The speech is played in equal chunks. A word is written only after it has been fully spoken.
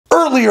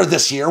Earlier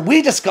this year,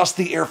 we discussed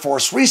the Air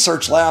Force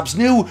Research Lab's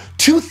new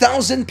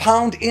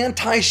 2,000-pound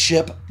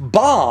anti-ship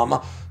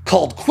bomb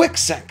called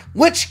Quicksink,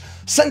 which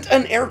sent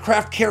an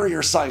aircraft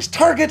carrier-sized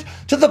target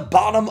to the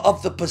bottom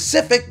of the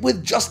Pacific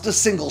with just a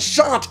single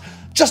shot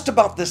just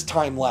about this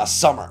time last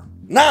summer.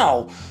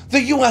 Now,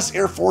 the US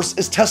Air Force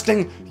is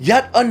testing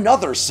yet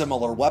another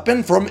similar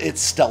weapon from its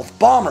stealth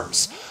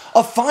bombers,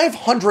 a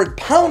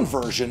 500-pound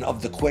version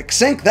of the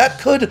Quicksink that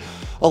could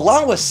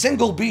allow a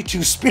single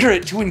B-2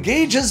 Spirit to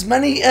engage as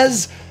many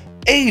as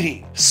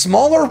 80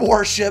 smaller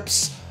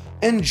warships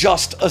in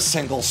just a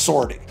single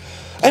sortie.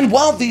 And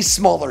while these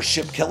smaller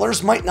ship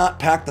killers might not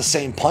pack the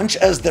same punch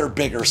as their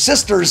bigger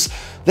sisters,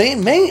 they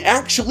may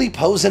actually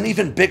pose an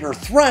even bigger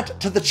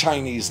threat to the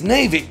Chinese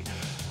Navy.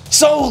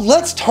 So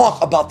let's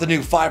talk about the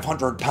new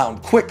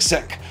 500-pound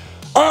Quicksink.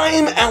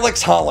 I'm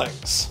Alex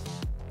Hollings,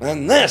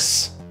 and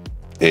this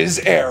is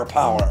Air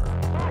Power.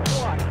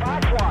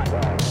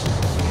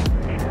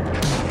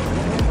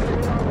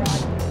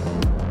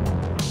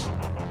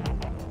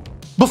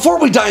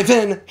 Before we dive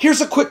in, here's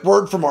a quick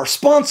word from our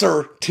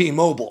sponsor,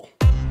 T-Mobile.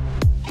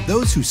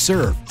 Those who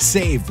serve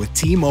save with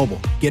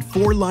T-Mobile. Get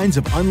 4 lines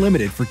of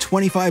unlimited for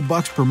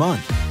 $25 per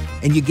month.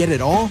 And you get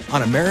it all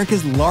on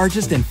America's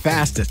largest and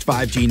fastest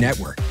 5G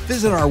network.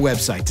 Visit our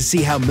website to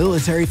see how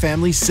military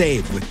families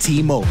save with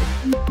T-Mobile.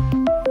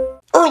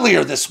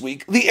 Earlier this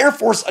week, the Air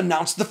Force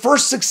announced the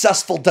first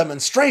successful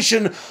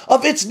demonstration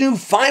of its new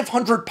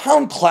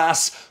 500-pound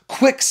class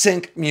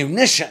Quicksink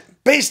munition,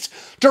 based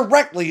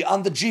directly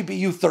on the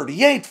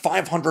GBU-38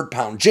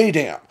 500-pound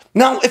JDAM.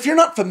 Now, if you're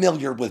not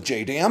familiar with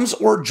JDAMs,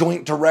 or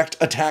Joint Direct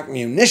Attack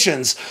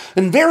Munitions,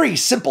 in very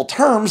simple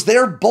terms,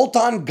 they're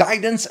bolt-on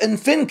guidance and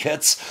fin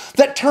kits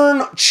that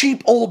turn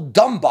cheap old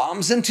dumb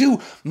bombs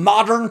into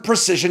modern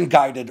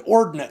precision-guided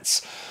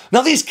ordnance.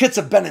 Now, these kits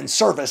have been in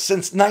service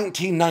since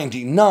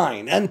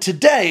 1999, and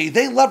today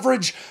they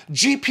leverage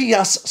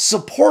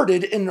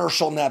GPS-supported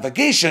inertial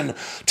navigation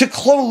to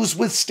close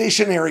with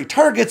stationary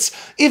targets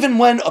even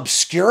when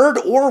obscured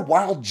or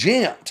while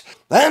jammed,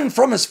 and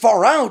from as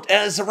far out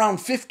as around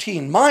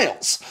 15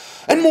 miles.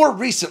 And more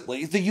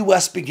recently, the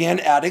US began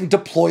adding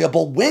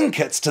deployable wing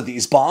kits to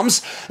these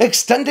bombs,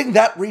 extending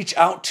that reach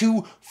out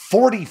to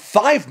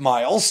 45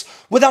 miles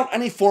without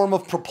any form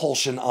of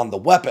propulsion on the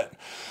weapon.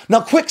 Now,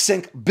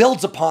 Quicksink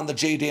builds upon the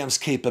JDAM's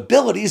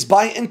capabilities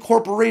by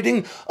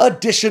incorporating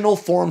additional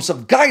forms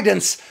of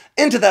guidance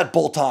into that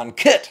bolt-on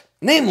kit,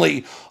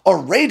 namely a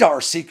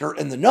radar seeker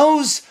in the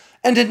nose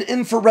and an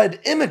infrared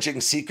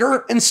imaging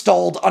seeker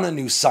installed on a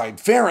new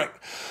side fairing.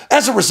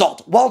 As a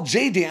result, while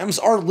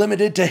JDAMs are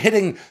limited to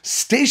hitting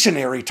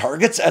stationary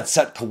targets at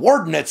set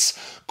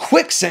coordinates,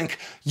 Quicksink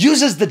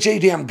uses the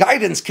JDAM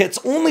guidance kits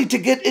only to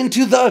get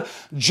into the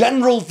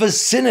general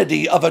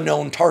vicinity of a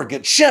known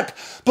target ship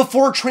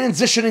before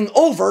transitioning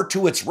over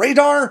to its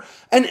radar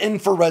and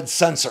infrared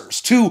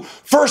sensors to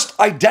first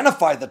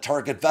identify the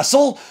target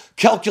vessel,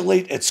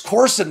 calculate its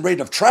course and rate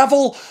of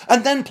travel,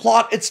 and then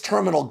plot its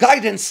terminal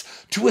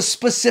guidance to a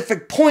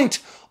specific point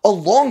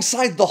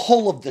alongside the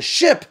hull of the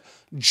ship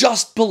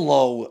just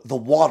below the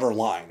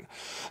waterline.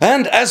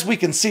 And as we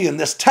can see in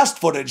this test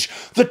footage,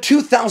 the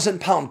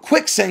 2,000-pound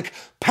Quicksink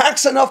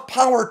packs enough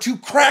power to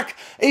crack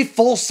a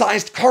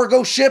full-sized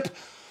cargo ship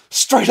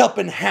straight up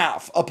in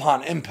half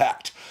upon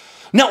impact.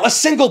 Now, a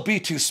single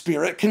B-2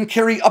 Spirit can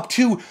carry up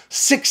to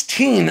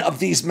 16 of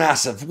these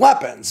massive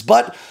weapons,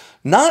 but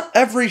not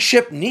every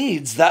ship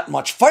needs that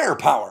much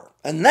firepower,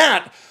 and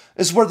that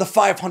is where the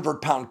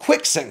 500-pound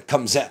Quicksink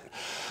comes in.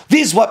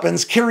 These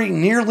weapons carry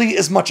nearly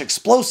as much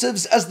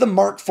explosives as the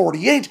Mark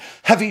 48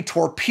 heavy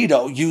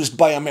torpedo used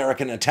by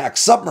American attack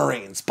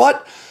submarines,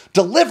 but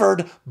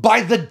delivered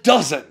by the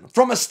dozen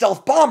from a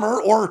stealth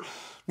bomber or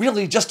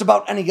really just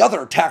about any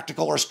other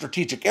tactical or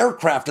strategic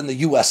aircraft in the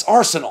US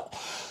arsenal.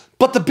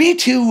 But the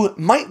B-2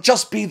 might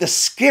just be the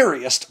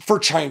scariest for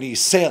Chinese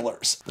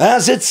sailors,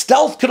 as its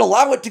stealth could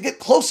allow it to get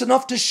close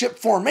enough to ship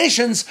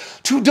formations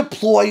to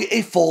deploy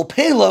a full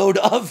payload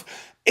of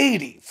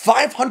 80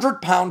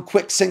 500-pound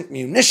Quicksink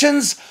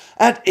munitions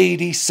at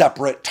 80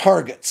 separate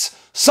targets,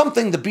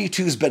 something the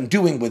B-2's been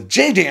doing with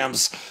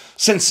JDAMs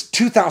since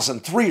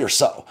 2003 or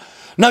so.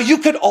 Now, you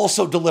could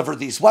also deliver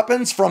these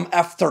weapons from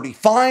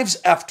F-35s,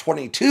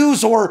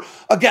 F-22s, or,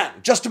 again,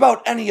 just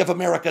about any of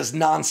America's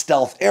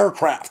non-stealth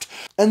aircraft.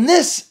 And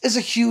this is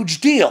a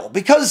huge deal,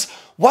 because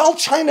while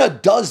China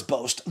does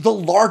boast the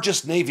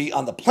largest navy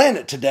on the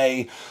planet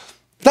today,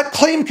 that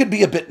claim could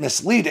be a bit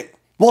misleading.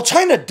 While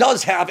China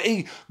does have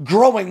a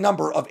growing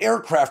number of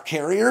aircraft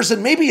carriers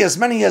and maybe as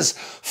many as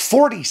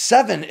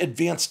 47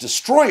 advanced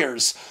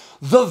destroyers,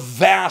 the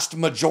vast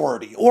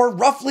majority, or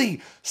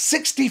roughly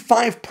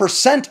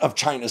 65% of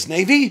China's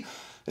navy,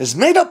 is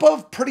made up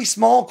of pretty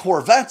small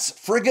corvettes,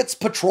 frigates,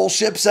 patrol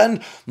ships,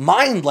 and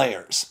mine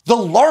layers, the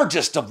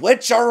largest of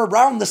which are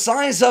around the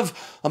size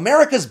of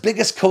America's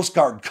biggest Coast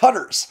Guard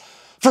cutters.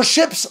 For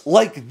ships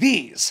like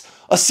these,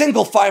 a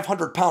single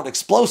 500-pound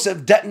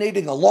explosive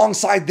detonating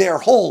alongside their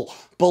hull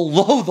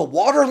below the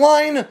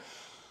waterline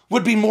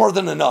would be more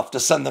than enough to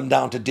send them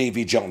down to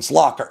Davy Jones'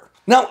 locker.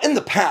 Now, in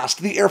the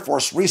past, the Air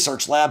Force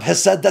Research Lab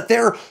has said that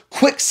their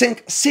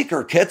Quicksink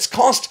seeker kits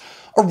cost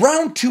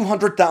around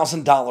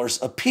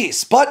 $200,000 a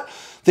piece, but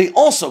they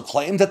also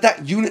claim that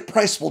that unit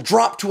price will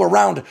drop to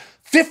around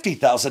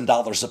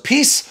 $50,000 a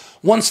piece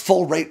once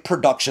full-rate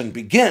production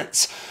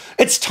begins.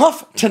 It's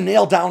tough to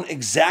nail down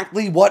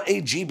exactly what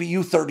a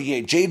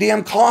GBU-38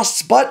 JDAM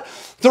costs, but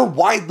they're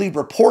widely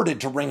reported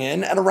to ring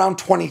in at around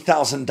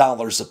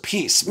 $20,000 a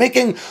piece,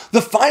 making the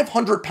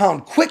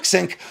 500-pound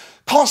Quicksink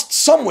cost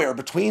somewhere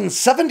between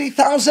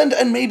 $70,000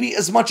 and maybe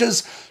as much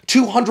as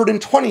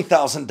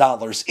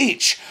 $220,000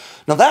 each.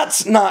 Now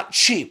that's not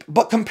cheap,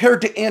 but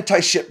compared to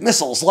anti-ship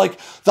missiles like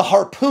the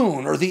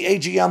Harpoon or the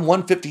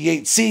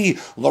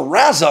AGM-158C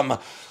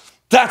LRASM,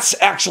 that's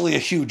actually a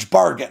huge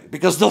bargain,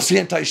 because those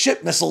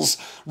anti-ship missiles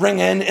ring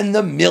in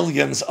the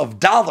millions of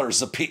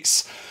dollars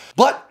apiece.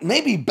 But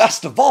maybe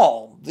best of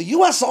all, the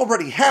US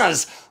already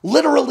has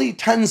literally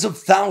tens of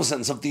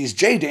thousands of these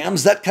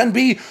JDAMs that can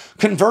be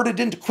converted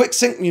into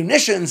Quicksink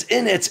munitions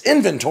in its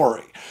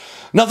inventory.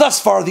 Now,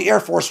 thus far, the Air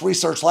Force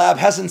Research Lab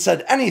hasn't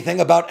said anything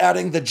about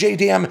adding the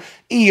JDAM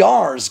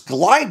ER's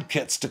glide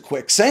kits to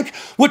Quicksink,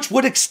 which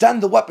would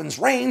extend the weapon's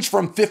range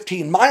from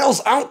 15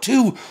 miles out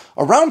to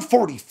around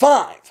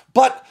 45.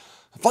 But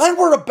if I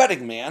were a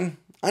betting man,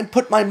 I'd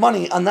put my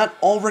money on that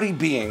already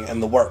being in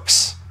the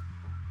works.